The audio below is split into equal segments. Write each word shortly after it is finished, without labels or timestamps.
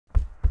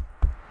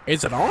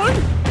Is it on?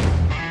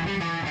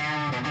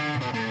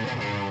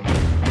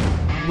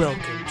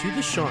 Welcome to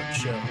the Chant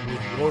Show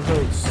with your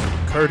hosts,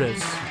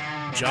 Curtis,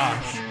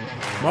 Josh,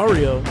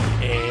 Mario,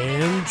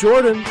 and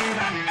Jordan.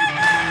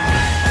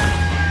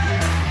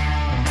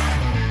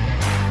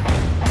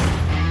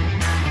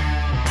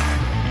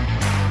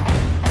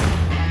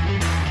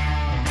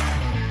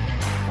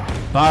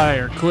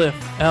 Fire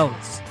Cliff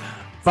Ellis.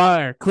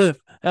 Fire Cliff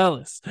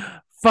Ellis.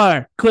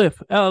 Fire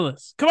Cliff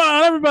Ellis. Come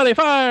on, everybody.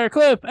 Fire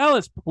Cliff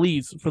Ellis.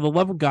 Please, for the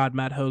love of God,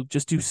 Matt Hogue,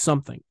 just do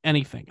something.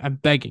 Anything. I'm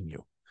begging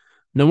you.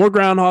 No more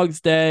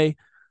Groundhog's Day.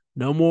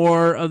 No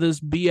more of this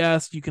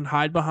BS you can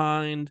hide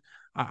behind.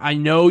 I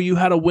know you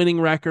had a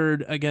winning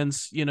record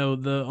against,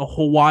 the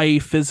Hawaii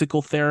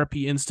Physical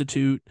Therapy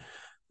Institute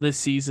this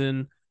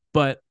season,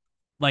 but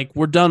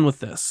we're done with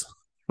this,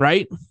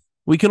 right?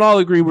 We can all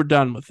agree we're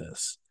done with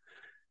this.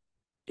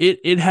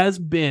 It has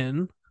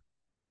been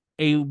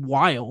a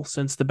while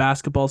since the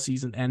basketball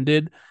season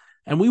ended,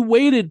 and we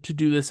waited to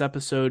do this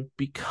episode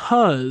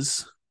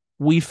because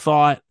we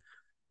thought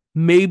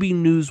maybe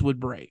news would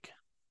break.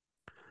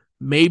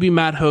 Maybe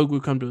Matt Hogue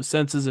would come to his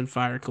senses and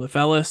fire Cliff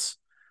Ellis.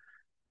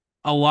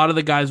 A lot of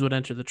the guys would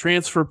enter the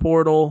transfer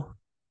portal.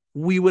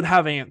 We would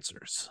have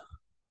answers.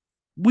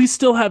 We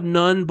still have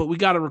none, but we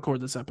got to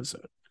record this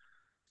episode.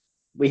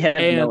 We have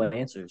no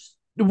answers.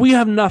 We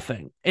have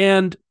nothing.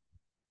 And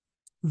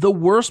the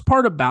worst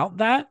part about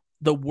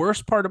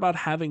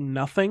having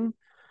nothing,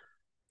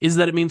 is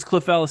that it means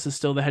Cliff Ellis is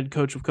still the head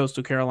coach of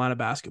Coastal Carolina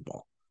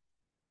basketball.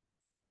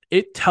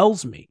 It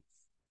tells me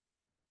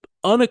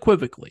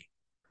unequivocally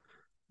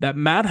that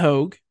Matt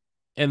Hogue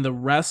and the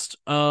rest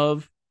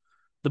of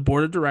the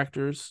board of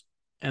directors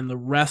and the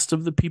rest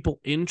of the people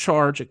in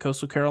charge at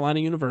Coastal Carolina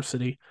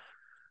University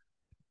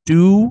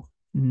do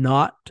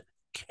not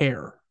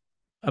care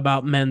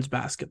about men's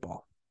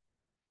basketball.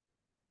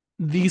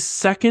 The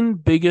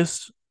second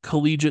biggest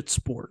collegiate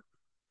sport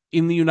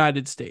in the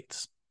United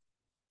States,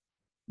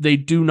 they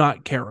do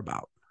not care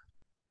about.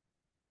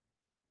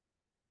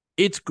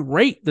 It's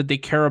great that they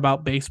care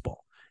about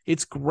baseball.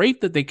 It's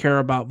great that they care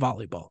about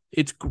volleyball.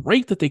 It's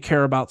great that they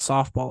care about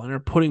softball and are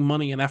putting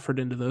money and effort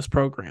into those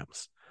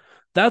programs.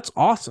 That's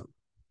awesome.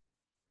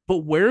 But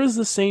where is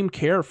the same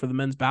care for the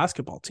men's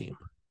basketball team?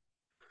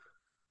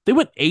 They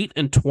went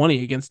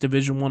 8-20 against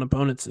Division I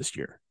opponents this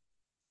year.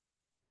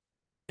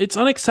 It's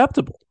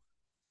unacceptable.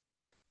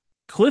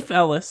 Cliff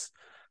Ellis,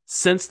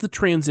 since the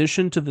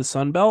transition to the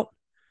Sun Belt,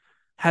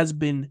 has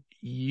been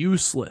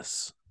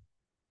useless.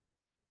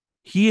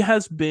 He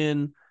has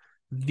been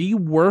the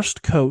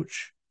worst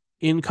coach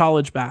in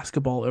college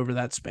basketball over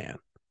that span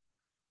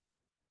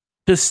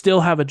to still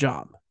have a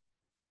job.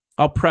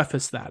 I'll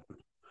preface that.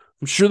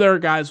 I'm sure there are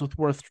guys with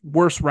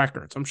worse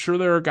records. I'm sure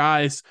there are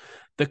guys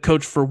that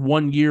coached for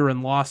 1 year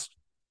and lost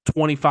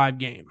 25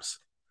 games.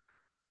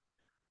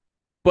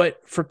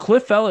 But for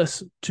Cliff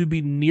Ellis to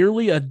be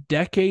nearly a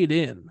decade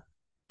in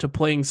to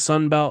playing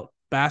Sun Belt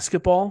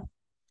basketball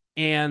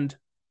and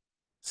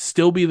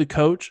still be the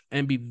coach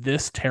and be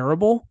this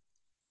terrible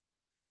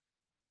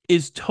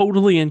is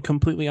totally and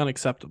completely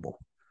unacceptable.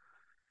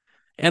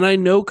 And I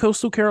know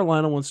Coastal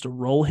Carolina wants to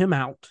roll him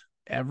out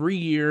every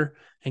year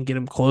and get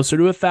him closer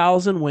to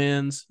 1,000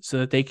 wins so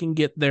that they can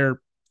get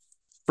their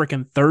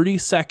freaking 30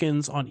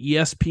 seconds on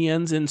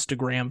ESPN's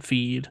Instagram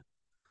feed.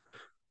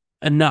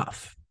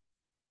 Enough.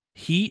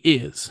 He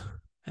is,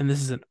 and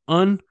this is an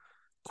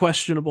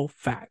unquestionable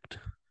fact,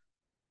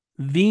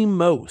 the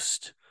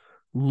most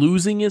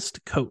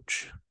losingest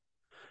coach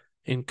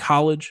in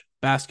college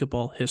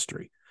basketball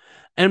history.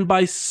 And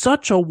by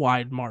such a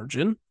wide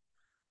margin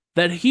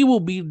that he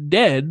will be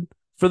dead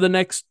for the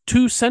next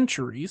 2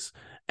 centuries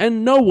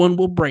and no one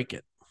will break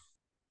it.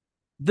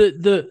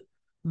 The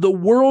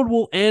world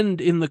will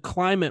end in the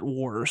climate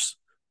wars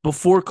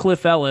before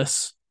Cliff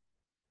Ellis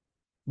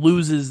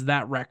loses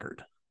that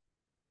record.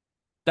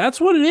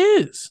 That's what it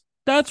is.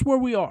 That's where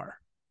we are.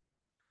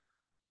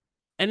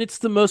 And it's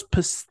the most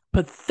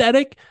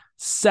pathetic,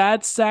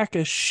 sad sack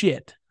of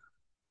shit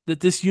that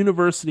this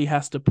university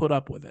has to put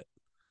up with it.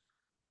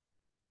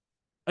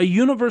 A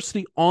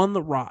university on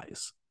the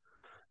rise.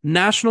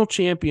 National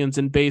champions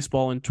in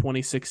baseball in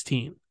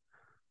 2016.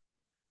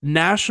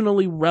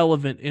 Nationally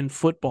relevant in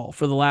football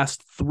for the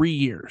last 3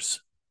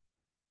 years.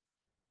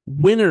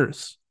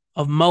 Winners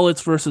of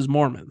Mullets versus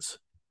Mormons.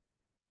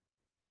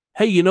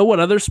 Hey, you know what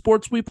other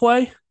sports we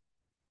play?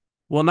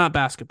 Well, not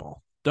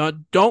basketball.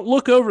 Don't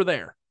look over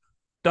there.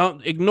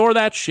 Don't ignore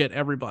that shit,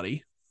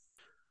 everybody.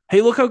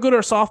 Hey, look how good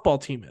our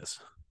softball team is.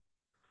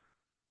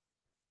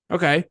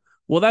 Okay,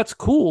 well, that's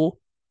cool.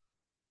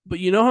 But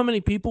you know how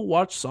many people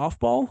watch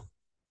softball?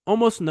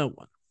 Almost no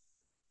one.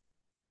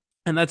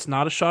 And that's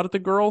not a shot at the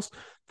girls.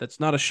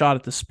 That's not a shot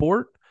at the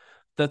sport.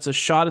 That's a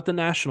shot at the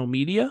national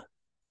media.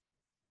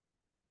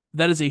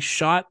 That is a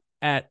shot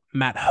at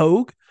Matt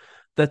Hogue.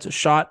 That's a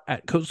shot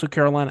at Coastal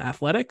Carolina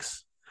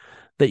athletics.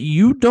 That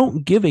you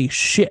don't give a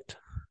shit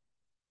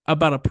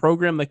about a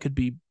program that could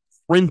be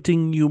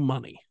printing you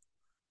money.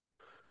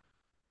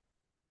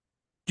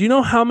 Do you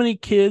know how many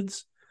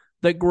kids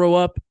that grow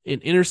up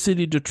in inner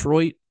city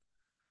Detroit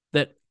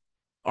that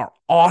are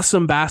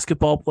awesome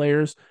basketball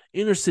players,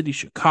 inner city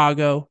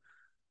Chicago.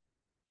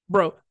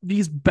 Bro,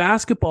 these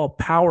basketball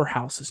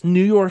powerhouses,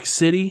 New York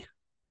City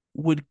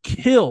would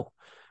kill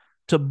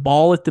to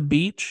ball at the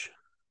beach,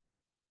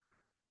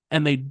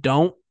 and they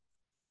don't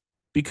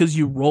because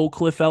you roll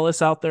Cliff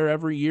Ellis out there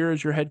every year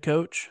as your head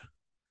coach.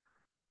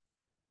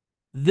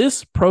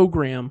 This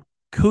program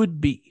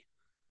could be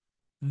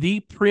the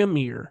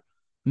premier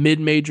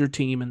mid-major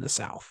team in the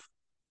South.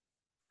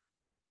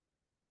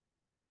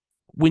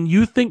 When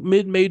you think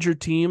mid-major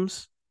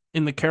teams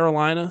in the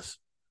Carolinas,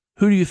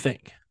 who do you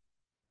think?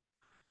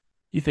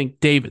 You think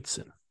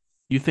Davidson.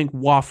 You think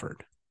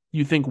Wofford.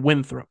 You think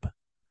Winthrop.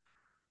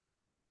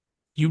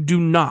 You do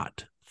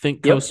not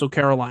think Yep. Coastal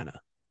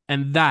Carolina.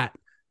 And that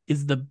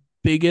is the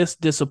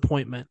biggest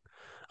disappointment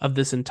of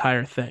this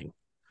entire thing.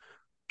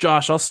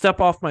 Josh, I'll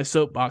step off my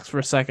soapbox for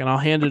a second. I'll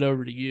hand it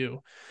over to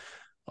you.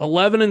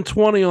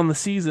 11-20 on the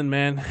season,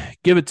 man.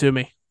 Give it to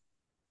me.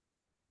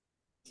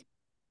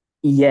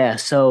 Yeah,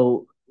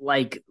 so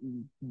like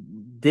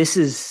this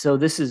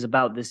is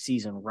about this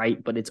season,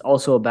 right? But it's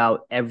also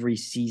about every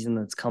season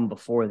that's come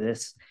before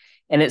this.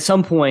 And at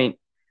some point,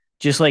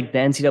 just like the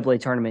NCAA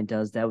tournament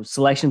does, that was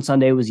Selection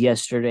Sunday was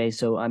yesterday,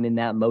 so I'm in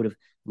that mode of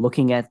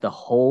looking at the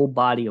whole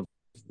body of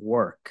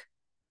work.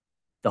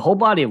 The whole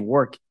body of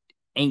work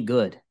ain't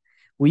good.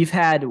 We've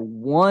had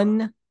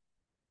one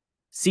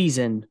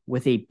season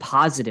with a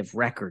positive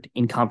record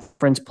in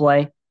conference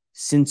play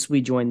since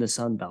we joined the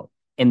Sun Belt.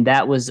 And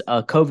that was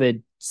a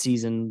COVID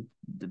season,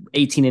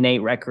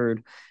 18-8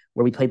 record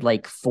where we played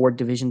like four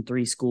Division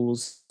III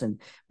schools.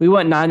 And we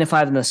went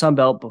 9-5 in the Sun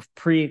Belt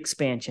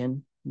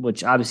pre-expansion,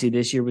 which obviously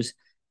this year was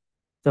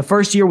the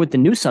first year with the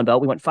new Sun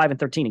Belt. We went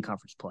 5-13 in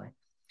conference play.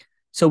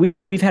 So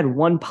we've had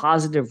one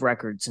positive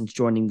record since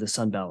joining the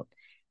Sun Belt.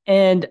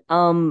 And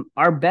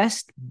our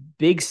best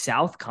Big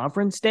South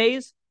Conference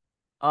days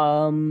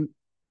um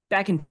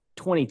back in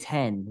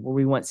 2010, where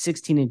we went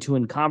 16-2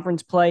 in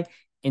conference play.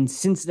 And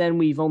since then,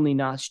 we've only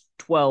notched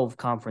 12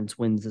 conference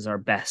wins as our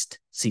best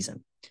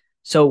season.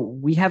 So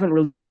we haven't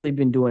really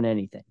been doing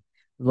anything.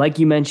 Like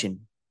you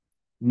mentioned,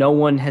 no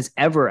one has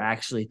ever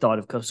actually thought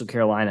of Coastal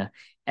Carolina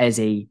as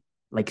a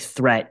like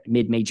threat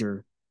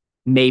mid-major.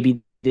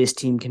 Maybe this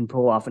team can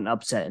pull off an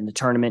upset in the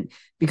tournament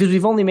because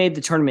we've only made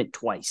the tournament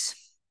twice,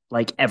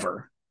 like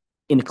ever,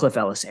 in the Cliff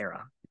Ellis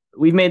era.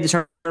 We've made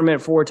the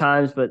tournament four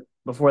times, but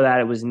before that,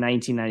 it was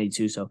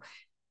 1992. So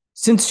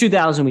since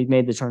 2000, we've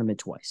made the tournament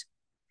twice.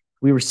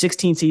 We were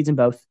 16 seeds in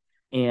both,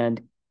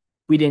 and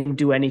we didn't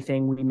do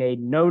anything. We made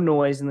no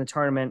noise in the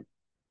tournament,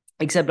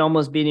 except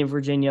almost beating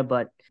Virginia,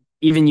 but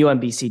even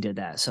UMBC did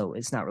that, so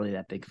it's not really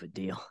that big of a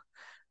deal.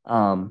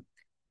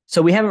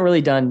 So we haven't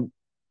really done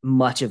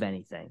much of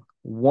anything.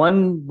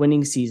 One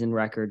winning season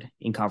record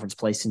in conference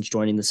play since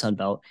joining the Sun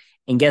Belt,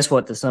 and guess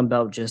what? The Sun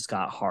Belt just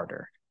got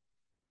harder.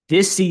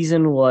 This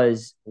season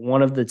was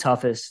one of the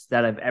toughest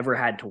that I've ever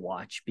had to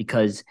watch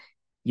because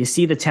you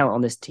see the talent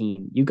on this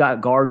team. You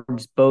got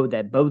guards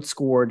both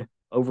scored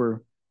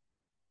over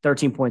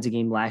 13 points a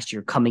game last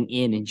year coming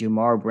in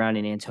Jamar Brown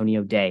and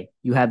Antonio Day.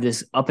 You have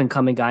this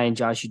up-and-coming guy in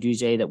Josh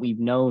Uduje that we've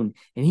known,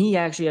 and he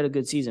actually had a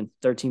good season,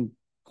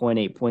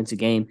 13.8 points a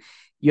game.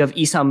 You have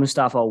Isam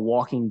Mustafa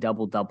walking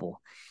double-double.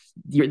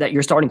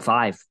 Your starting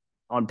five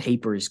on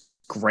paper is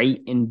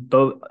great, and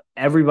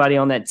everybody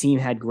on that team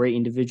had great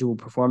individual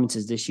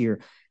performances this year.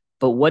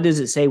 But what does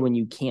it say when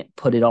you can't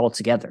put it all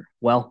together?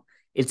 Well,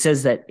 it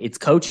says that it's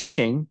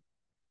coaching,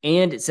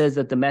 and it says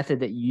that the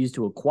method that you used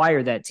to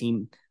acquire that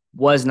team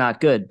was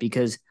not good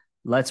because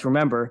let's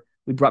remember,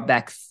 we brought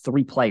back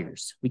three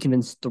players. We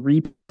convinced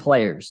three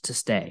players to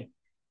stay.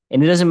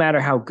 And it doesn't matter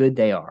how good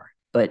they are,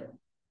 but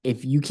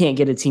if you can't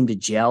get a team to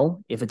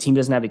gel, if a team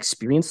doesn't have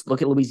experience,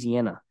 look at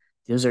Louisiana.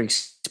 Those are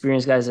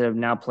experienced guys that have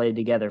now played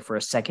together for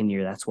a second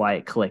year. That's why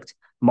it clicked.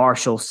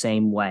 Marshall,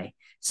 same way.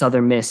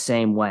 Southern Miss,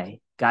 same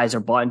way. Guys are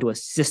bought into a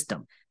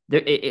system.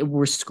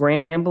 We're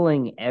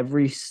scrambling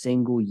every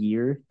single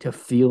year to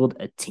field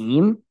a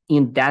team,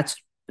 and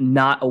that's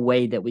not a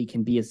way that we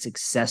can be a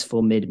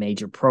successful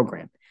mid-major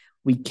program.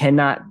 We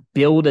cannot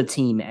build a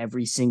team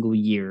every single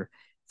year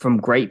from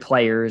great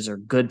players or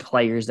good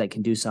players that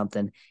can do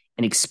something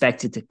and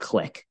expect it to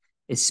click,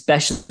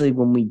 especially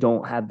when we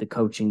don't have the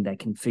coaching that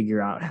can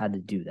figure out how to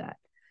do that.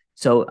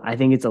 So I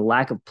think it's a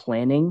lack of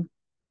planning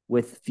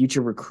with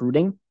future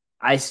recruiting.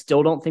 I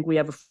still don't think we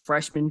have a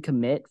freshman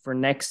commit for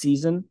next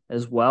season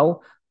as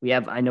well.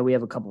 I know we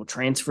have a couple of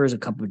transfers, a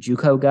couple of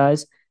JUCO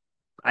guys.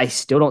 I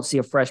still don't see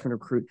a freshman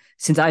recruit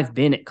since I've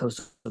been at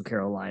Coastal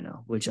Carolina,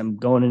 which I'm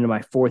going into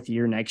my fourth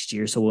year next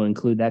year. So we'll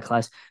include that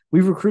class.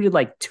 We've recruited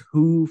like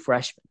two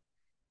freshmen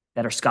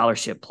that are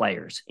scholarship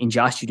players in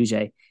Josh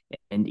Uduje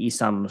and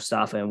Isam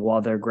Mustafa. And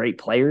while they're great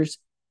players,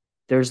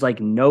 there's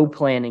like no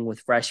planning with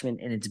freshmen,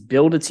 and it's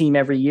build a team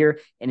every year.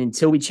 And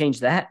until we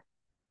change that,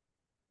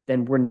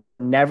 then we're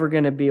never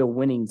going to be a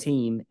winning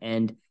team.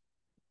 And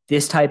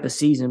this type of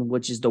season,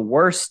 which is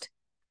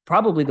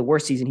probably the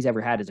worst season he's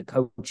ever had as a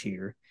coach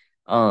here,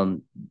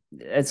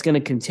 it's going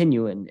to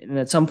continue. And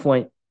at some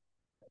point,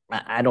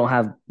 I don't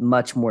have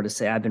much more to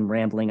say. I've been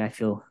rambling. I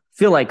feel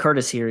feel like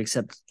Curtis here,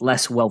 except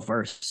less well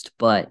versed,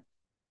 but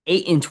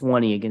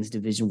 8-20 against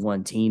Division I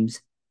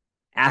teams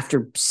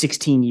after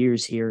 16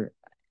 years here.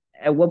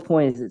 At what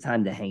point is it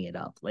time to hang it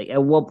up? Like,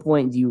 at what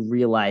point do you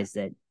realize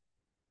that,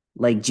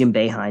 like Jim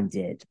Boeheim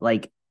did,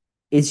 like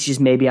it's just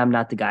maybe I'm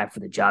not the guy for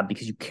the job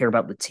because you care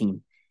about the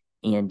team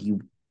and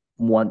you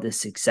want the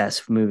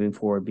success moving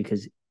forward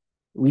because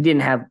we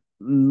didn't have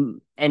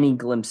any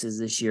glimpses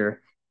this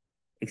year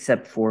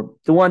except for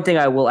the one thing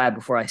I will add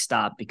before I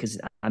stop because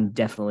I'm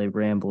definitely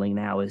rambling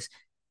now is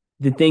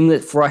the thing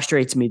that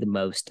frustrates me the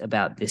most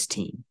about this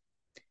team.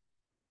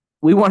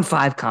 We won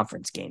 5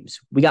 conference games.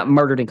 We got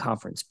murdered in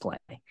conference play.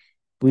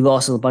 We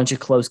lost a bunch of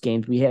close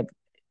games. We have,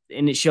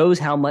 and it shows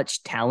how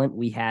much talent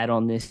we had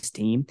on this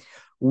team.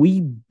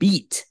 We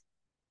beat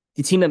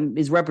the team that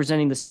is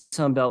representing the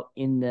Sun Belt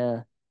in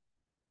the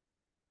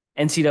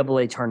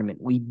NCAA tournament.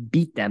 We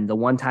beat them the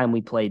one time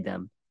we played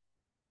them,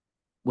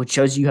 which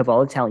shows you have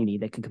all the talent you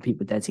need that can compete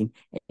with that team,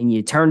 and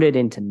you turned it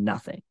into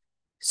nothing.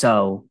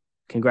 So,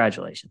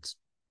 congratulations.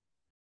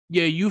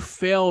 Yeah, you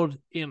failed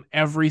in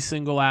every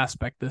single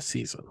aspect this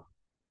season.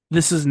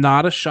 This is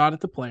not a shot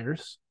at the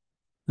players.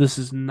 This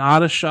is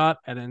not a shot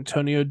at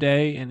Antonio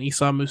Day and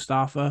Isa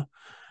Mustafa.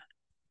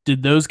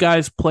 Did those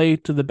guys play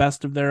to the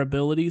best of their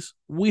abilities?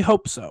 We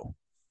hope so.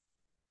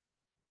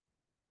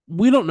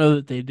 We don't know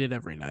that they did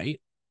every night,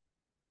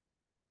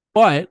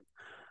 but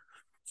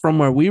from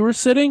where we were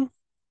sitting,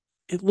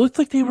 it looked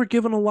like they were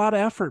giving a lot of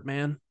effort,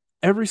 man.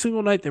 Every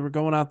single night they were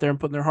going out there and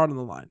putting their heart on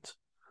the lines.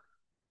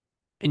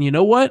 And you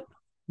know what?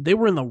 They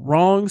were in the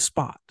wrong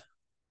spot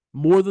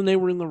more than they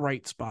were in the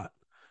right spot.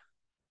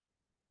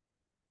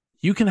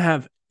 You can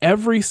have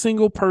every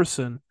single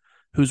person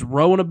who's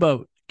rowing a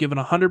boat giving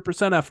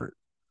 100% effort.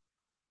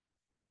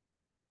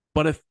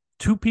 But if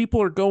two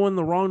people are going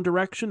the wrong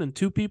direction and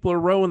two people are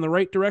rowing the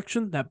right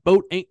direction, that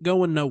boat ain't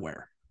going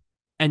nowhere.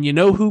 And you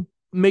know who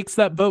makes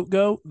that boat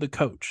go? The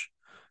coach,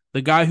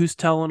 the guy who's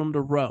telling them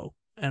to row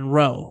and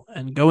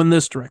go in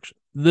this direction,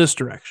 this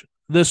direction,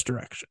 this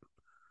direction.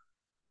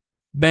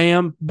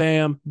 Bam,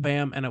 bam,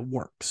 bam, and it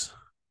works.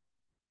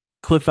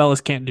 Cliff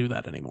Ellis can't do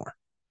that anymore.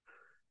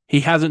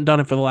 He hasn't done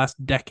it for the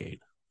last decade.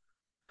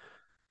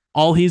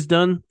 All he's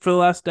done for the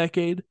last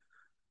decade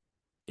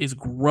is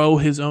grow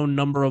his own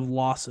number of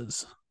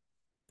losses,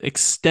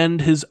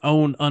 extend his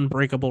own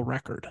unbreakable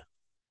record.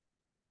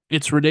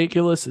 It's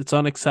ridiculous. It's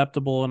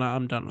unacceptable, and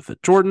I'm done with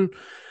it. Jordan,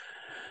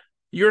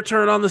 your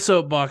turn on the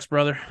soapbox,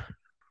 brother.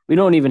 We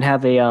don't even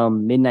have a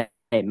Midnight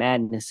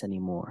Madness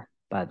anymore,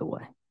 by the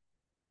way.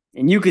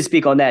 And you can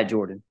speak on that,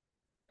 Jordan.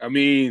 I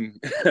mean,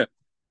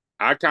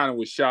 I kind of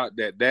was shocked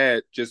at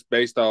that just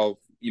based off,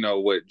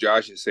 what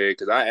Josh had said.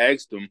 Because I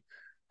asked him,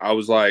 I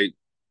was like,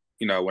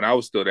 when I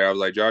was still there, I was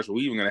like, Josh, are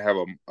we even going to have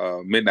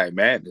a Midnight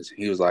Madness?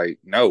 He was like,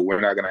 no, we're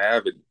not going to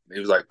have it. He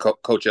was like,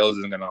 Coach Ellis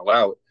isn't going to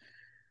allow it.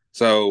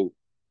 So,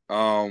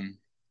 no,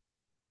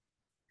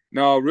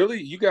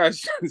 really, you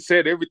guys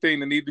said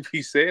everything that needed to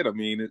be said. I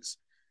mean,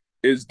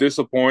 it's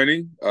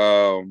disappointing.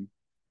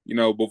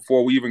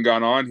 Before we even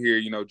got on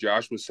here,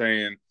 Josh was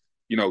saying,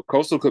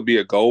 Coastal could be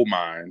a gold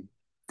mine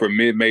for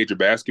mid-major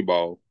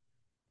basketball,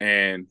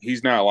 and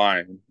he's not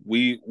lying.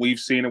 We've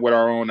seen it with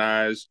our own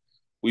eyes.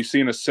 We've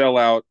seen a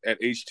sellout at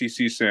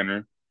HTC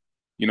Center,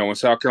 when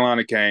South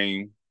Carolina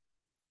came,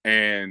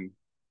 and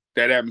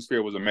that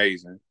atmosphere was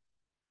amazing.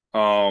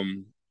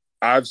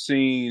 I've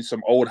seen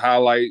some old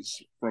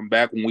highlights from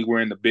back when we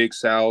were in the Big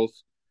South,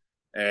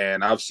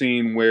 and I've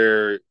seen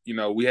where,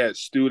 we had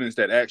students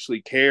that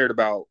actually cared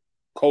about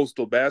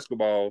Coastal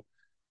basketball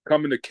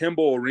coming to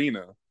Kimball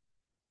Arena.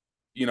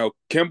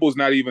 Kimball's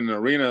not even an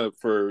arena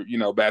for,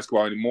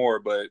 basketball anymore,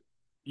 but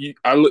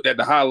I looked at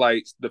the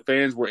highlights. The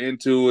fans were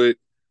into it.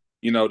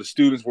 The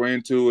students were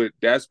into it.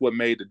 That's what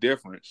made the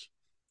difference.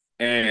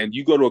 And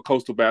you go to a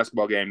Coastal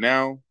basketball game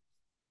now,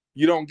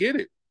 you don't get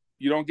it.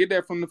 You don't get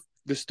that from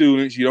the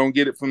students. You don't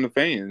get it from the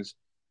fans.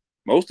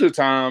 Most of the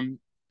time,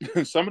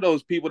 some of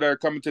those people that are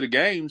coming to the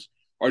games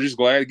are just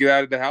glad to get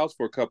out of the house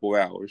for a couple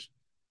hours.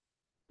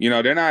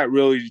 They're not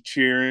really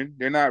cheering.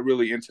 They're not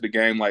really into the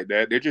game like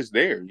that. They're just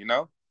there,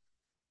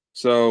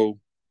 So,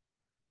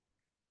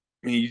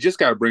 I mean, you just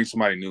got to bring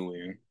somebody new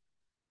in.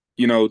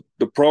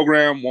 The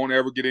program won't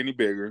ever get any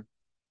bigger.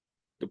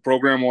 The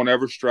program won't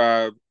ever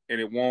strive, and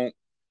it won't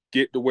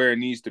get to where it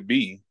needs to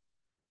be.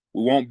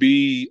 We won't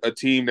be a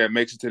team that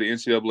makes it to the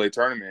NCAA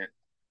tournament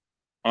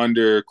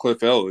under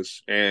Cliff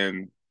Ellis.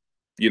 And,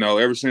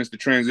 ever since the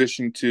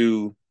transition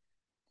to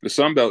the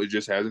Sun Belt, it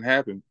just hasn't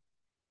happened.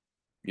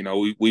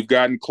 We've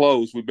gotten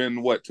close. We've been,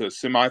 to a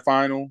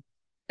semifinal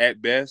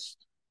at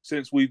best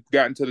since we've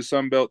gotten to the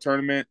Sun Belt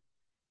tournament.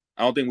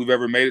 I don't think we've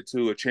ever made it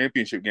to a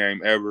championship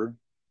game ever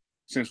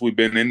since we've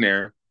been in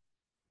there.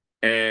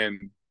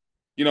 And,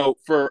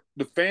 for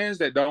the fans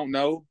that don't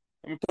know,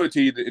 let me put it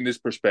to you in this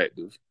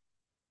perspective.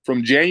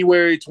 From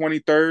January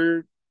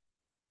 23rd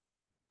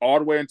all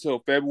the way until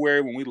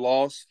February when we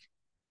lost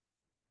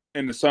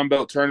in the Sun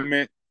Belt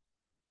tournament,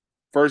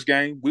 first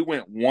game, we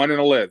went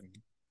 1-11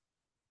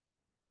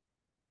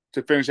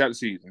 to finish out the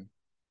season.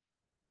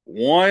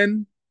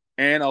 1-11.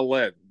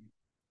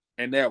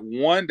 And that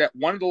one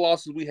of the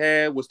losses we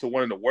had was to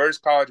one of the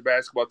worst college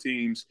basketball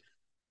teams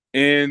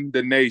in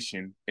the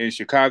nation in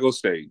Chicago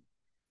State.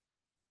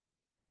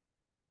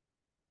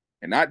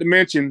 And not to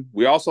mention,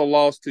 we also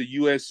lost to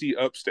USC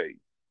Upstate.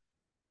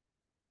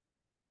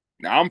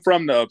 Now I'm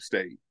from the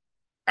Upstate.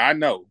 I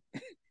know.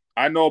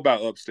 I know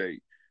about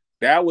Upstate.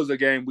 That was a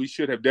game we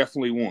should have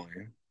definitely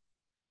won.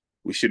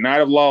 We should not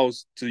have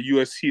lost to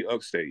USC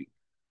Upstate.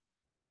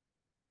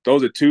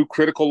 Those are two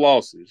critical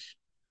losses.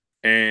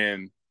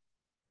 And,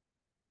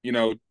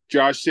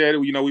 Josh said,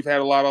 we've had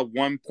a lot of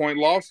 1-point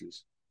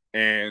losses.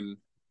 And,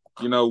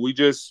 we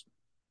just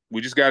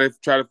got to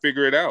try to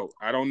figure it out.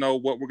 I don't know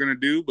what we're going to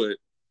do, but,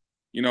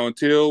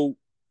 until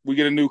we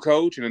get a new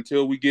coach and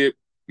until we get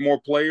more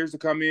players to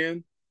come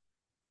in,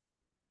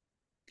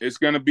 it's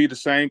going to be the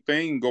same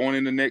thing going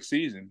into next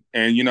season.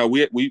 And,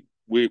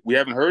 we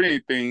haven't heard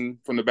anything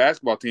from the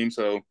basketball team.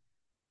 So,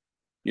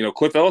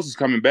 Cliff Ellis is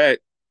coming back.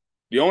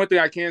 The only thing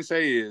I can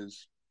say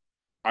is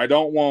I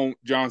don't want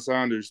John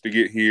Saunders to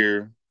get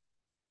here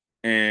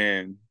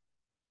and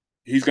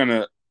he's going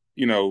to,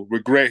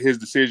 regret his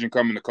decision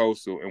coming to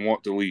Coastal and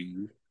want to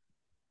leave.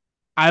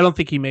 I don't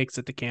think he makes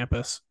it to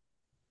campus.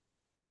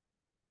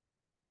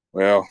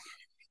 Well,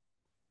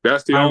 I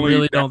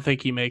really don't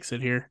think he makes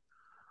it here.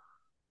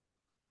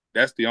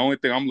 That's the only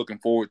thing I'm looking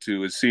forward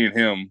to is seeing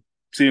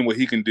what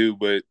he can do.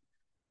 But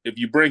if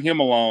you bring him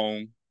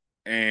along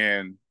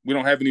and we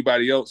don't have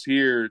anybody else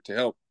here to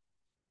help,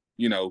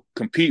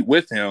 compete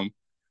with him,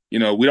 we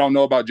don't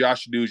know about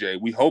Josh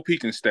Duje. We hope he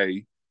can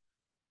stay.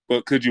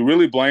 But could you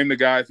really blame the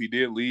guy if he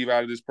did leave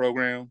out of this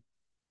program?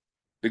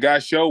 The guy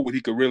showed what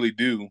he could really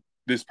do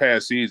this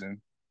past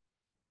season.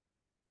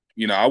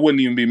 I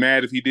wouldn't even be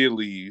mad if he did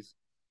leave.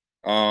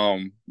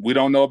 We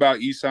don't know about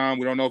Esan.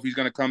 We don't know if he's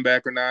going to come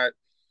back or not.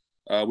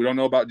 We don't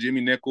know about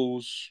Jimmy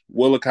Nichols,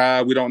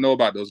 Willikai. We don't know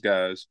about those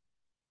guys.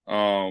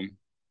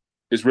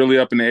 It's really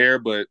up in the air,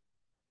 but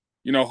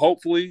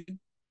hopefully,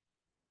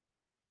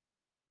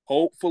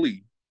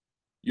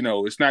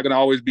 it's not going to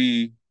always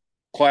be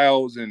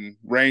clouds and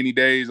rainy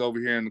days over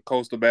here in the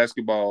coastal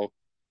basketball.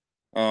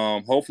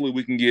 Hopefully,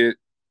 we can get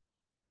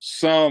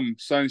some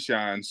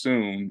sunshine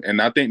soon,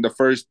 and I think the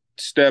first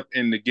step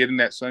into getting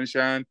that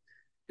sunshine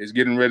is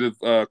getting rid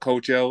of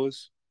Coach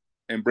Ellis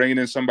and bringing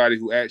in somebody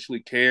who actually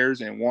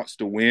cares and wants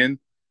to win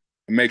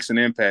and makes an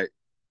impact.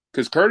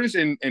 Because Curtis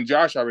and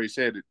Josh already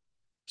said it,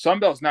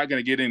 Sunbelt's not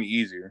going to get any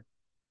easier.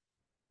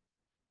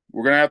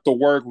 We're going to have to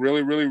work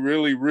really, really,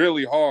 really,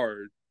 really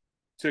hard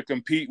to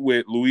compete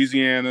with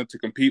Louisiana, to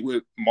compete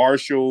with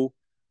Marshall,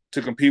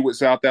 to compete with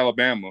South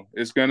Alabama.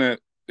 It's gonna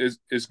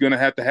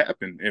have to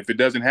happen. If it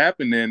doesn't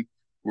happen, then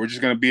we're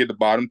just gonna be at the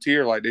bottom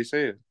tier, like they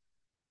said.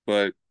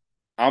 But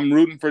I'm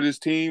rooting for this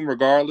team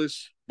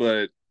regardless.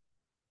 But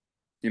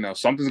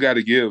something's got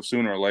to give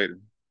sooner or later.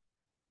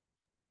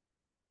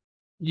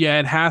 Yeah,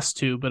 it has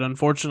to. But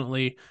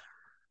unfortunately,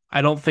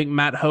 I don't think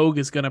Matt Hogue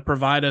is going to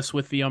provide us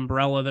with the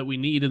umbrella that we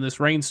need in this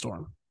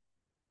rainstorm.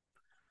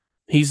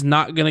 He's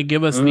not going to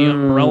give us the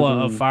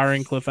umbrella of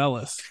firing Cliff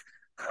Ellis.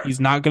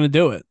 He's not going to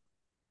do it.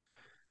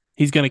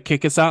 He's going to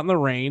kick us out in the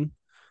rain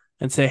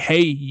and say,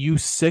 hey, you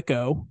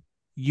sicko,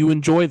 you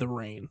enjoy the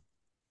rain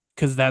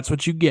because that's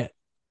what you get.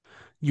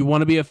 You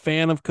want to be a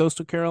fan of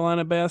Coastal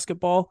Carolina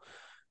basketball?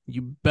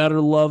 You better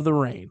love the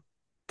rain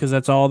because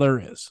that's all there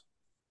is.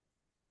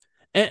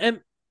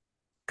 And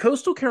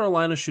Coastal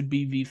Carolina should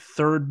be the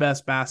third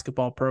best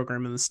basketball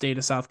program in the state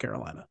of South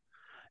Carolina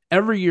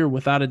every year,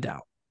 without a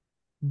doubt.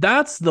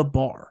 That's the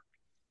bar.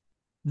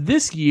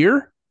 This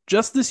year,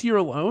 just this year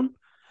alone,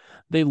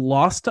 they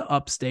lost to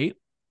Upstate.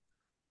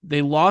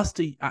 They lost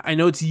to, I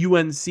know it's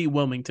UNC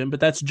Wilmington, but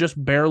that's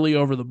just barely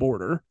over the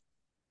border.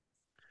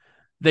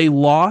 They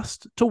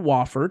lost to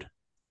Wofford.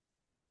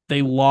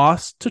 They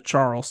lost to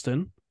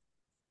Charleston.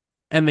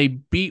 And they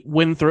beat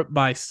Winthrop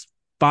by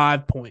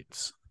 5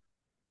 points.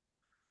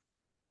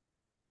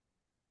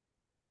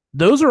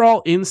 Those are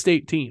all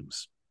in-state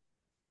teams.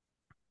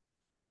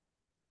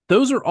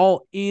 Those are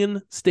all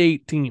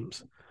in-state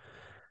teams.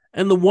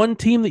 And the one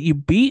team that you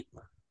beat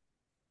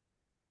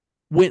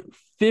went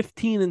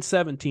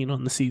 15-17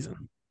 on the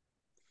season.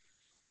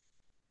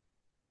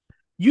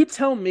 You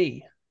tell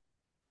me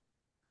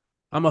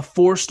I'm a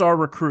 4-star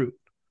recruit,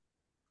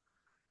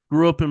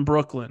 grew up in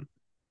Brooklyn.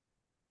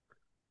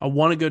 I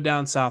want to go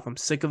down south. I'm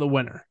sick of the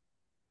winter.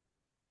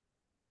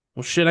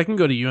 Well, shit, I can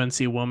go to UNC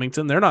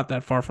Wilmington. They're not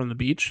that far from the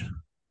beach.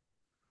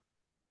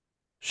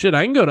 Shit,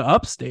 I can go to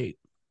Upstate.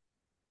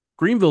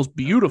 Greenville's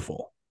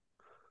beautiful.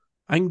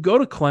 I can go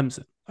to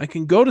Clemson. I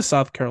can go to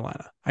South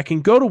Carolina. I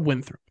can go to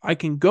Winthrop. I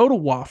can go to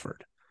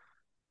Wofford.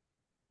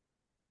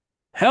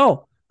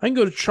 Hell, I can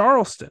go to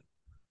Charleston.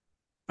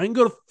 I can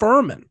go to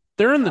Furman.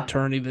 They're in the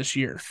tourney this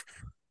year.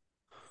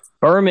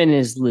 Furman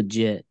is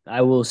legit.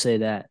 I will say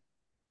that.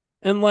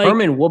 And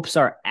Furman whoops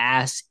our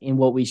ass in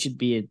what we should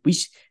be.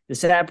 The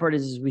sad part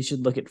is we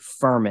should look at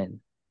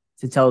Furman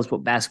to tell us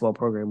what basketball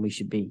program we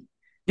should be.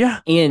 Yeah.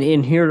 And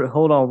in here,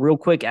 hold on real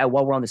quick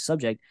while we're on the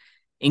subject,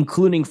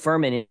 including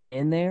Furman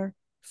in there,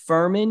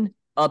 Furman,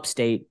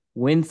 Upstate,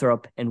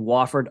 Winthrop, and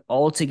Wofford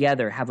all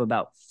together have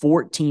about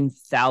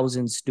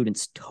 14,000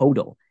 students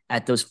total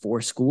at those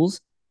four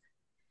schools.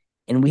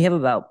 And we have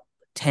about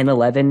 10,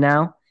 11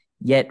 now,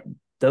 yet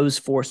those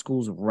four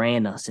schools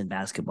ran us in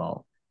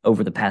basketball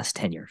over the past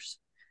 10 years.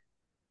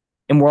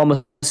 And we're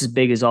almost as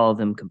big as all of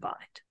them combined.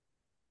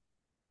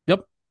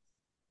 Yep.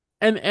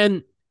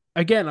 And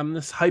again, I'm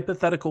this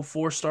hypothetical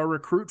 4-star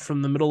recruit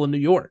from the middle of New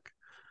York.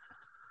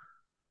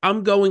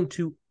 I'm going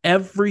to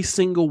every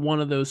single one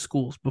of those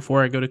schools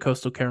before I go to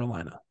Coastal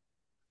Carolina.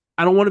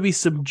 I don't want to be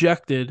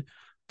subjected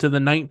to the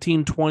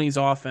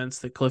 1920s offense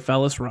that Cliff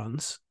Ellis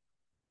runs.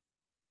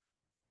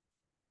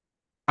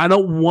 I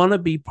don't want to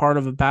be part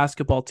of a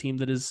basketball team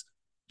that is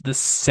the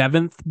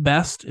 7th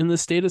best in the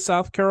state of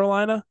South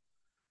Carolina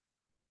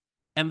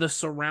and the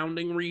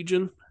surrounding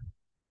region.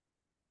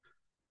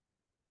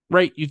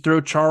 Right, you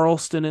throw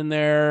Charleston in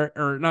there,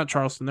 or not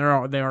Charleston, they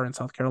are in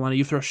South Carolina.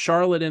 You throw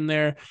Charlotte in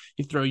there,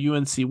 you throw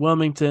UNC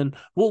Wilmington.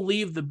 We'll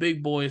leave the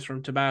big boys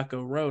from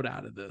Tobacco Road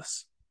out of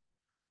this.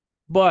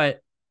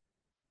 But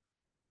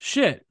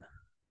shit,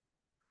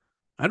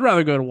 I'd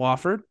rather go to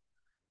Wofford.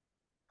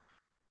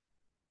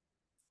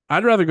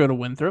 I'd rather go to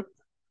Winthrop.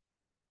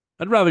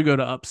 I'd rather go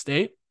to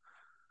Upstate.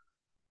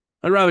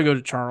 I'd rather go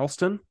to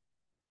Charleston.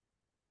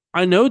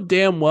 I know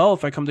damn well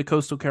if I come to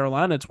Coastal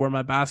Carolina, it's where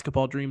my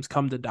basketball dreams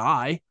come to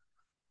die.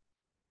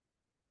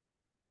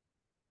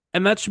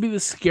 And that should be the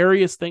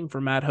scariest thing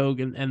for Matt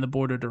Hogan and the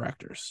board of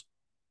directors.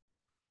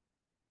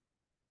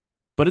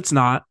 But it's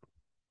not.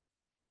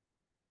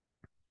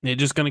 They're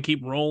just going to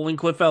keep rolling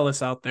Cliff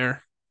Ellis out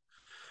there.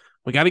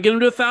 We got to get him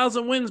to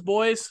 1,000 wins,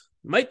 boys.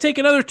 Might take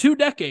another 2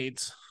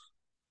 decades.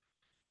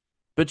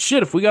 But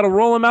shit, if we got to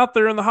roll him out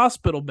there in the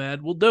hospital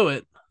bed, we'll do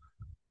it.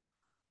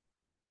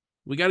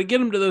 We got to get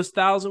him to those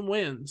 1,000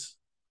 wins.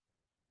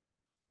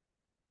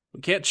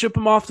 We can't ship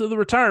him off to the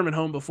retirement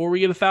home before we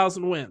get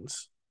 1,000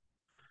 wins.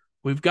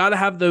 We've got to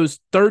have those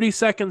 30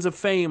 seconds of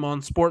fame on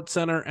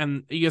SportsCenter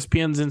and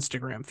ESPN's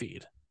Instagram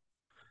feed.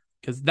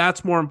 Because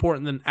that's more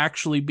important than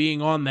actually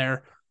being on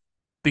there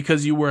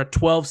because you were a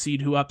 12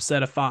 seed who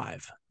upset a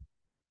 5.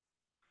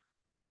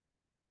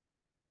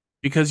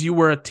 Because you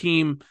were a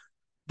team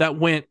that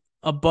went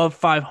above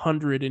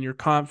 500 in your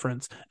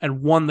conference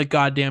and won the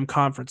goddamn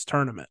conference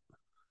tournament.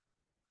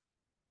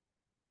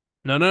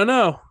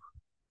 No.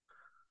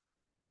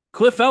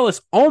 Cliff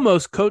Ellis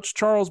almost coached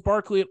Charles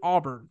Barkley at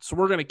Auburn, so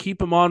we're going to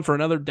keep him on for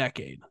another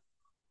decade.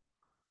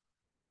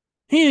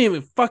 He didn't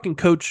even fucking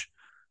coach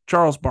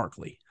Charles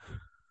Barkley.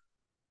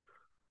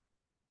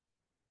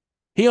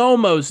 He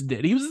almost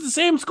did. He was at the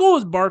same school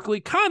as Barkley,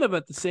 kind of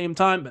at the same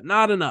time, but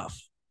not enough.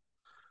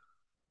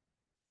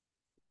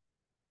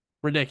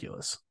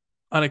 Ridiculous.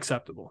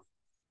 Unacceptable.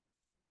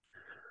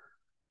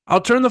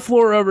 I'll turn the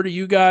floor over to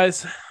you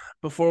guys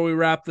before we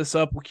wrap this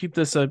up. We'll keep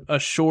this a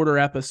shorter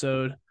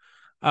episode.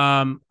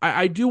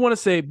 I do want to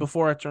say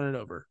before I turn it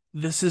over,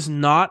 this is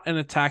not an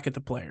attack at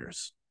the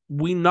players.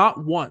 We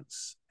not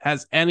once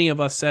has any of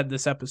us said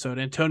this episode,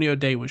 Antonio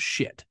Day was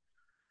shit.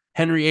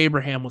 Henry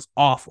Abraham was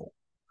awful.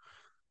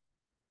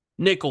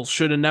 Nichols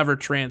should have never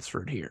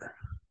transferred here.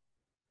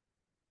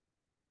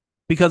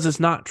 Because it's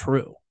not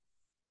true.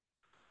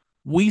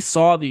 We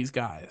saw these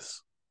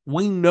guys.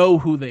 We know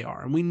who they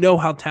are, and we know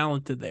how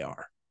talented they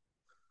are.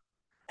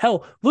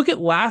 Hell, look at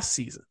last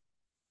season.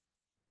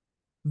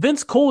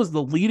 Vince Cole is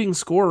the leading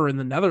scorer in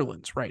the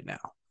Netherlands right now.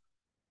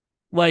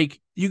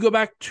 Like, you go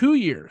back 2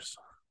 years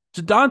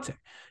to Dante.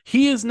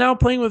 He is now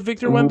playing with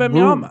Victor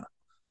Wembanyama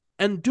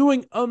and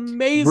doing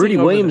amazing. Rudy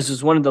Williams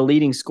was one of the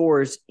leading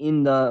scorers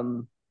in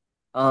the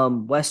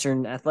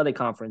Western Athletic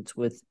Conference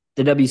with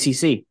the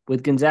WCC,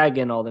 with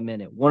Gonzaga and all them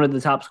in it. One of the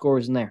top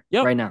scorers in there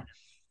right now.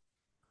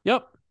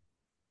 Yep.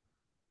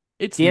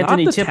 It's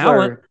D'Anthony not the Tipler,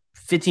 talent.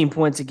 15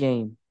 points a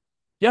game.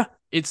 Yeah,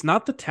 it's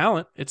not the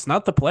talent. It's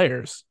not the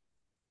players.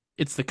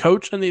 It's the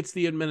coach and it's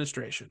the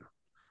administration.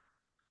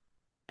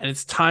 And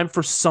it's time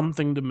for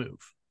something to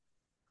move.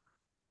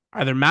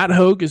 Either Matt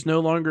Hogue is no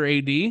longer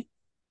AD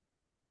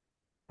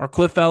or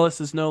Cliff Ellis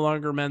is no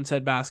longer men's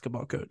head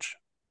basketball coach.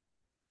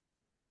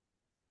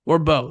 Or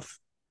both.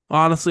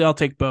 Honestly, I'll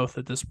take both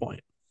at this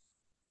point.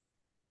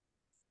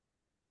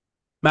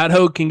 Matt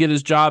Hogue can get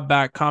his job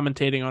back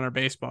commentating on our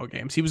baseball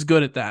games. He was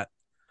good at that.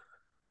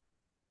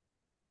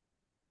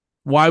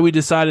 Why we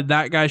decided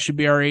that guy should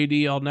be our AD,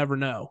 I'll never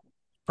know.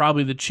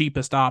 Probably the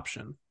cheapest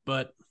option,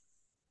 but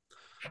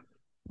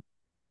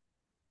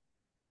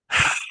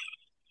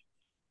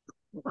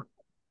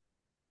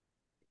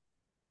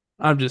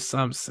I'm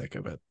sick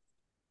of it.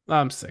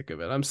 I'm sick of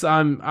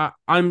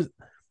it.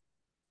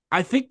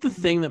 I think the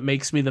thing that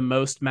makes me the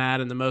most mad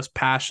and the most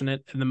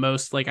passionate and the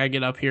most like I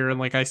get up here and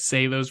like I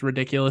say those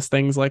ridiculous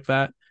things like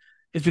that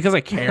is because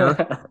I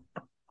care.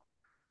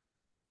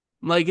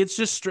 Like, it's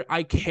just,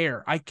 I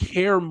care. I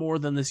care more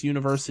than this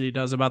university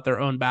does about their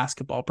own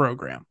basketball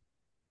program.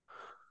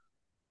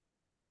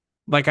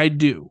 Like, I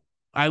do.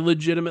 I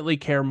legitimately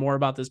care more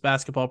about this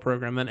basketball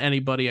program than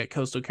anybody at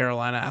Coastal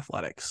Carolina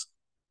Athletics.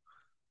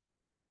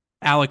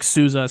 Alex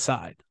Souza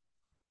aside.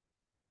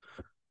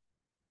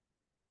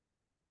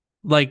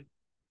 Like,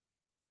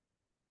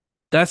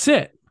 That's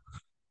it.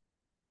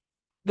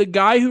 The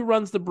guy who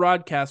runs the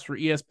broadcast for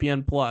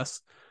ESPN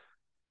Plus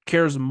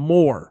cares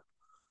more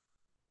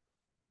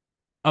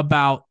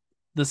about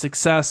the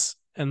success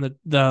and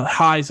the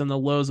highs and the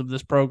lows of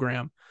this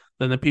program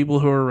than the people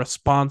who are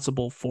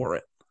responsible for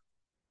it.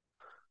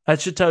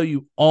 That should tell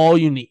you all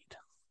you need.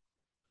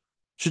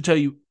 Should tell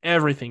you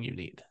everything you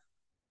need.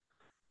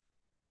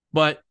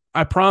 But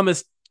I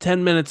promised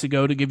 10 minutes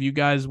ago to give you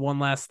guys one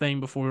last thing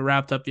before we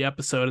wrapped up the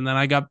episode, and then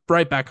I got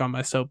right back on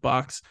my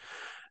soapbox.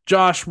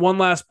 Josh, one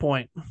last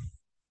point.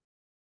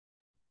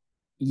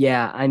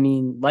 Yeah, I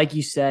mean, like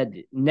you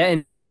said,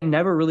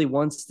 never really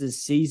once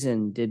this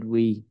season did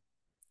we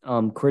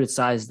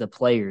criticize the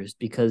players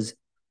because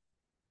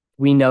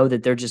we know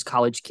that they're just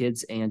college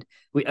kids, and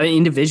we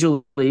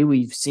individually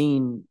we've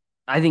seen.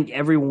 I think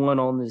everyone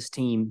on this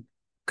team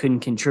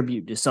couldn't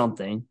contribute to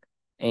something,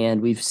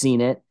 and we've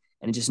seen it,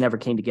 and it just never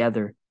came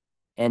together,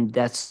 and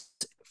that's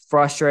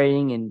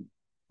frustrating. And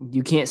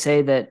you can't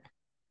say that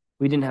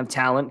we didn't have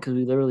talent because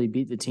we literally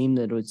beat the team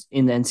that was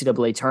in the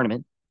NCAA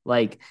tournament.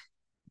 Like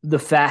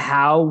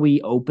how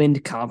we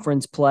opened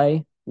conference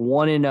play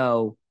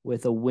 1-0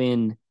 with a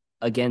win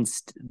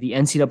against the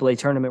NCAA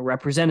tournament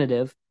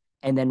representative,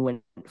 and then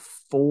went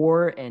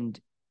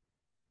 4-13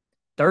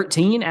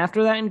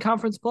 after that in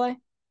conference play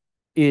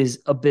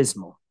is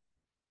abysmal.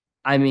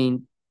 I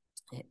mean,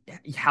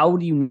 how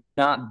do you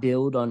not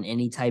build on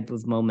any type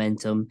of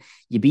momentum?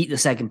 You beat the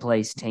second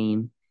place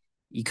team.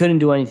 You couldn't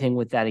do anything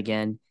with that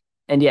again.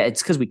 And yeah,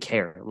 it's because we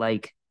care.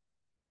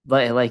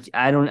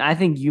 I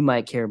think you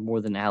might care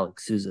more than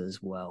Alex Souza as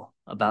well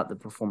about the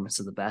performance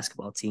of the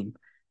basketball team.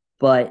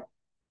 But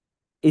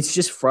it's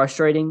just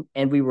frustrating,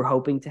 and we were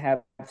hoping to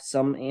have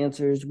some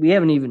answers. We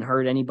haven't even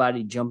heard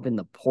anybody jump in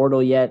the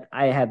portal yet.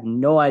 I have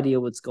no idea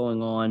what's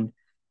going on.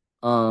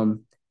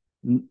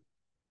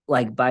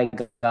 Like, by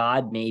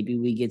God, maybe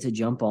we get to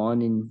jump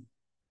on in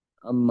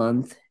a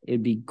month.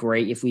 It'd be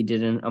great if we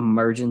did an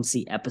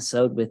emergency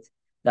episode with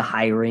the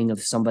hiring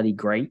of somebody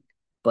great.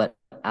 But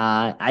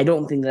I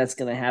don't think that's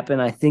going to happen.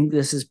 I think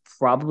this is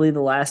probably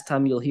the last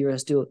time you'll hear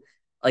us do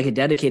like a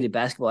dedicated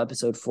basketball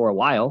episode for a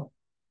while.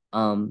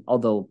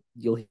 Although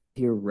you'll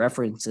hear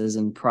references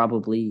in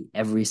probably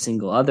every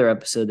single other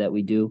episode that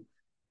we do.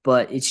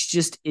 But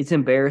it's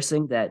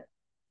embarrassing that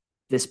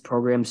this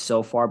program's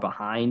so far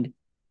behind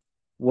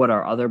what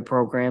our other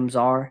programs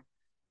are.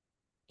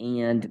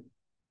 And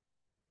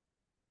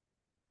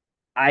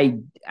I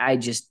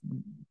just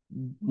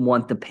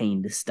want the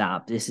pain to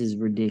stop. This is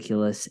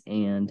ridiculous.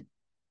 And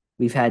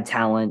we've had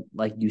talent,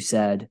 like you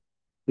said.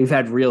 We've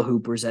had real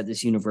hoopers at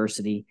this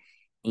university,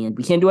 and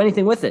we can't do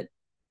anything with it.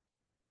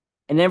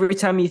 And every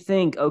time you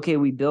think, okay,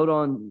 we build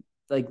on,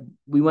 like,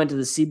 we went to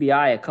the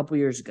CBI a couple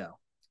years ago,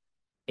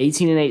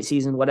 18-8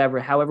 season, whatever,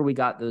 however we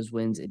got those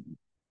wins,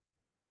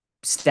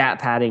 stat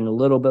padding a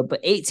little bit,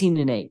 but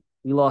 18-8.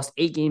 We lost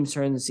 8 games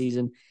during the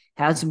season,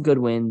 had some good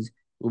wins,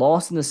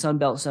 lost in the Sun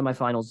Belt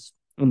semifinals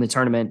in the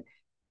tournament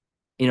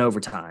in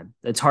overtime.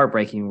 That's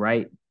heartbreaking,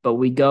 right? But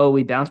we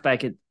bounce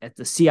back at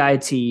the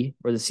CIT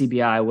or the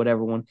CBI,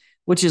 whatever one,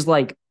 which is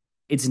like,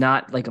 it's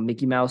not like a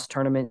Mickey Mouse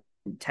tournament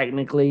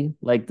technically,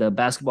 like the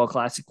basketball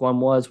classic one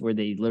was, where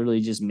they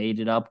literally just made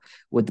it up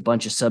with a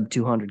bunch of sub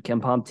 200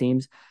 KenPom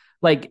teams.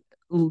 Like,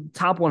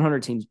 top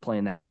 100 teams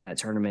playing that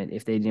tournament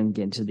if they didn't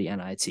get into the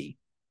NIT.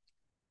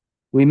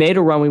 We made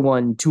a run. We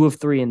won 2 of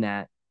 3 in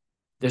that.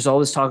 There's all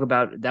this talk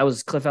about that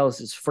was Cliff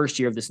Ellis's first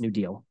year of this new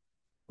deal.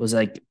 It was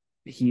like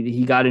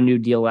he got a new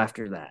deal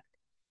after that.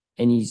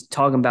 And he's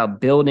talking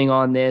about building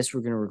on this.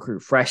 We're going to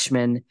recruit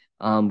freshmen.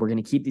 We're going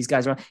to keep these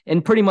guys around.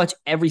 And pretty much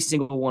every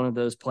single one of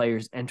those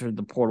players entered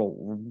the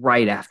portal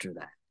right after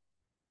that.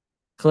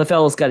 Cliff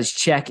Ellis got his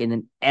check, and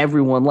then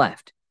everyone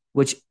left,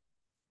 which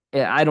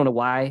I don't know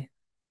why.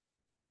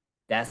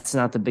 That's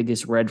not the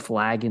biggest red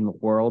flag in the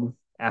world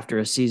after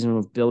a season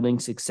of building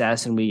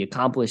success and we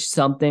accomplished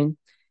something.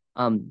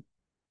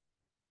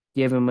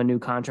 Give him a new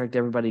contract,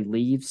 everybody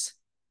leaves.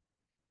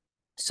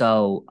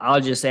 So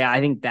I'll just say I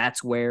think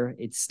that's where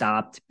it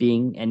stopped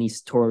being any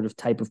sort of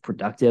type of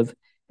productive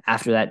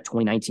after that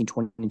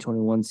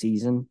 2019-2021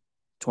 season,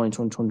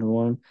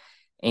 2020-2021.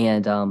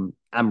 And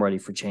I'm ready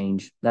for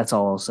change. That's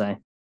all I'll say.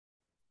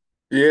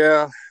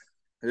 Yeah,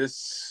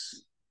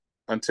 it's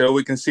until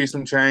we can see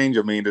some change.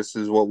 I mean, this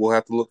is what we'll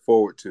have to look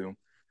forward to.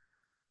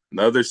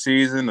 Another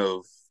season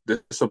of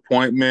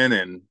disappointment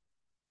and,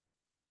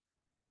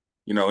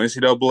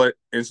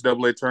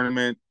 NCAA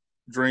tournament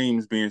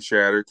dreams being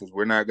shattered because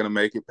we're not going to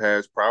make it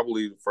past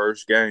probably the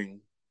first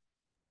game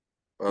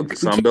of the We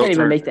Sun can't Belt even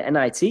tournament. make the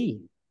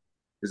NIT.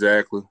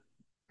 Exactly.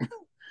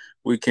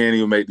 We can't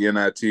even make the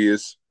NIT.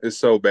 It's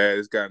so bad.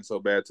 It's gotten so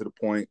bad to the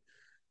point,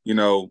 you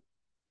know,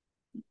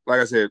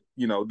 like I said,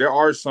 there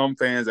are some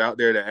fans out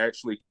there that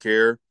actually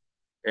care.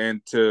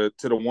 And to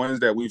the ones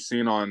that we've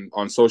seen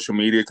on social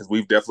media, because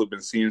we've definitely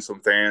been seeing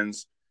some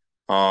fans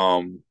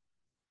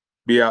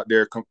be out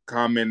there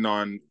commenting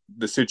on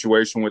the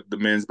situation with the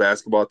men's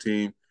basketball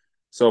team.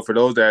 So for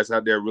those that's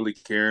out there really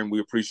caring, we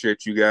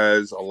appreciate you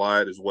guys a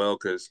lot as well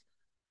because,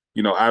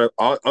 out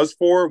of us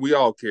four, we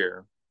all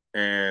care.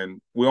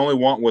 and we only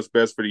want what's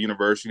best for the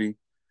university.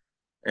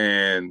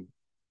 And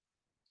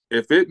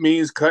if it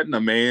means cutting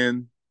a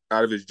man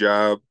out of his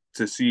job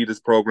to see this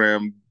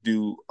program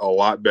do a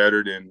lot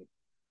better, then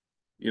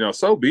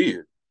so be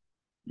it.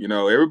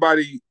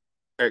 Everybody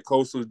at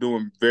Coastal is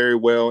doing very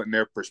well in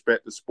their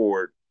prospective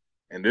sport,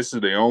 and this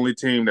is the only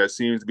team that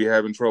seems to be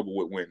having trouble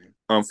with winning,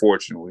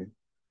 unfortunately.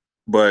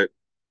 But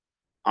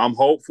I'm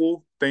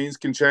hopeful things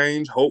can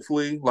change.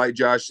 Hopefully, like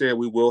Josh said,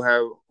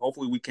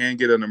 hopefully we can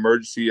get an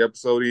emergency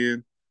episode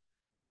in.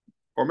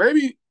 Or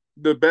maybe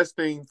the best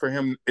thing for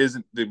him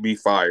isn't to be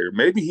fired.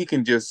 Maybe he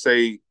can just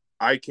say,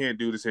 I can't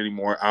do this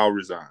anymore. I'll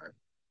resign.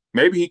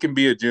 Maybe he can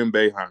be a Jim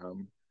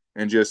Boeheim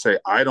and just say,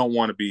 I don't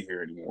want to be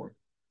here anymore.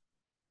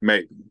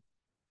 Maybe.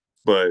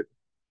 But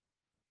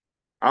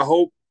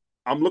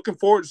I'm looking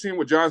forward to seeing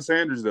what John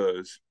Sanders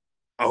does.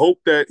 I hope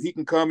that he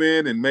can come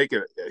in and make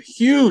a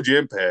huge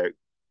impact,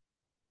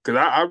 because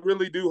I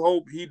really do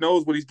hope he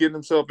knows what he's getting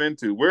himself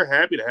into. We're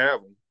happy to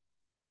have him.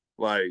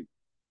 Like,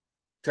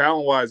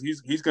 talent-wise,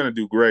 he's going to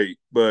do great.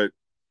 But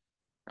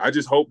I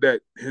just hope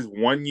that his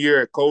 1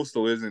 year at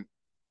Coastal isn't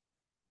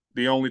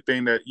the only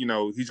thing that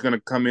he's going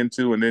to come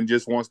into and then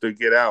just wants to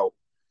get out.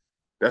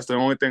 That's the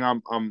only thing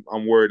I'm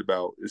worried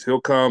about. Is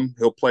he'll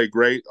play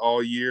great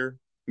all year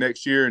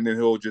next year, and then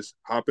he'll just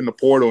hop in the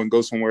portal and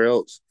go somewhere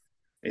else,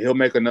 and he'll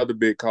make another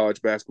big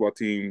college basketball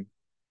team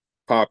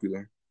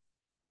popular.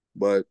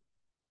 But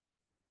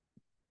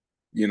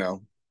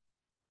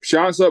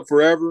Chant's up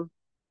forever,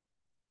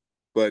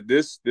 but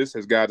this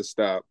has got to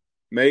stop.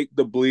 Make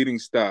the bleeding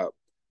stop.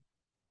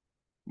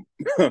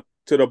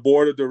 To the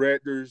board of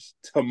directors,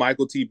 to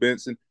Michael T.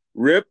 Benson,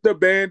 rip the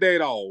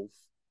Band-Aid off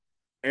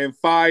and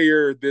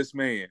fire this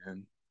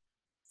man.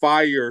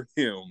 Fire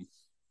him.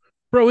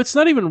 Bro, it's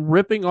not even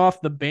ripping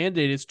off the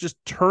Band-Aid. It's just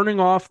turning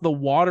off the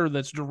water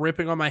that's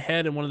dripping on my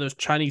head in one of those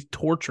Chinese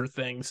torture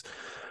things.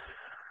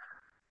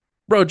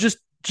 Bro, just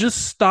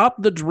stop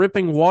the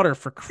dripping water,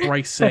 for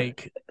Christ's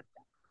sake.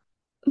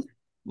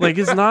 Like,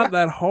 it's not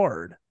that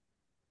hard.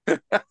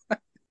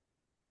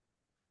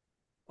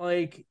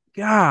 Like,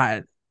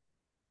 God.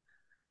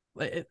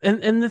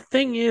 And the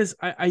thing is,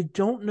 I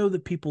don't know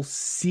that people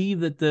see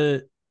that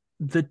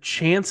the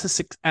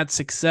chance at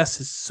success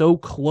is so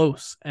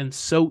close and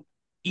so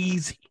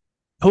easy.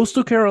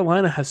 Coastal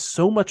Carolina has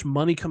so much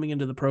money coming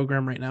into the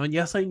program right now. And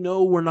yes, I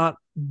know we're not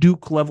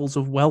Duke levels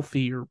of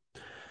wealthy, or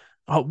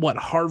what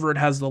Harvard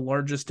has the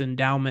largest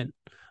endowment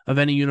of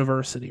any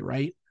university,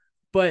 right?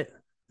 But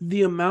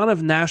the amount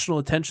of national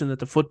attention that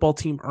the football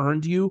team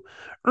earned you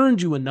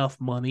enough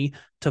money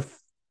to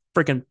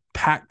freaking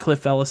pack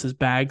Cliff Ellis's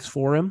bags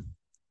for him.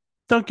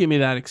 Don't give me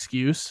that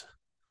excuse.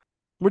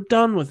 We're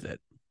done with it.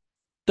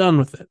 Done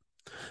with it.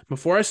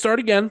 Before I start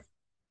again,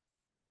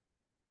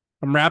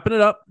 I'm wrapping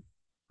it up.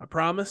 I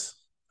promise.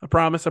 I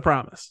promise. I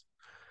promise.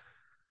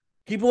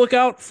 Keep a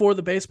lookout for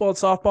the baseball and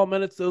softball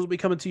minutes. Those will be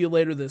coming to you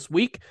later this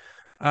week.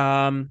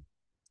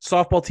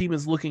 Softball team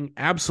is looking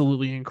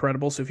absolutely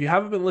incredible. So if you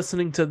haven't been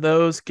listening to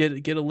those, get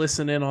a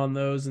listen in on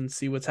those and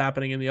see what's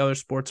happening in the other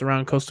sports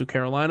around Coastal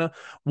Carolina.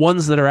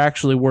 Ones that are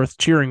actually worth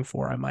cheering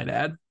for, I might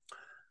add.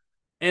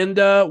 And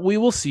we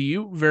will see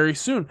you very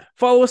soon.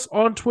 Follow us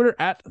on Twitter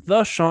at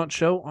The Chant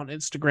Show, on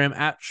Instagram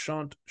at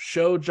Chant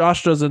Show.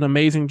 Josh does an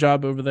amazing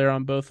job over there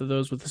on both of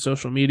those with the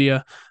social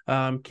media,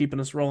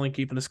 keeping us rolling,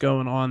 keeping us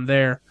going on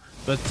there.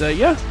 But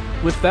yeah,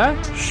 with that,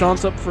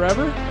 Chant's up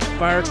forever.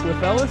 Fire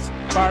Cliff Ellis,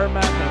 fire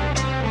Matt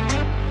Howard.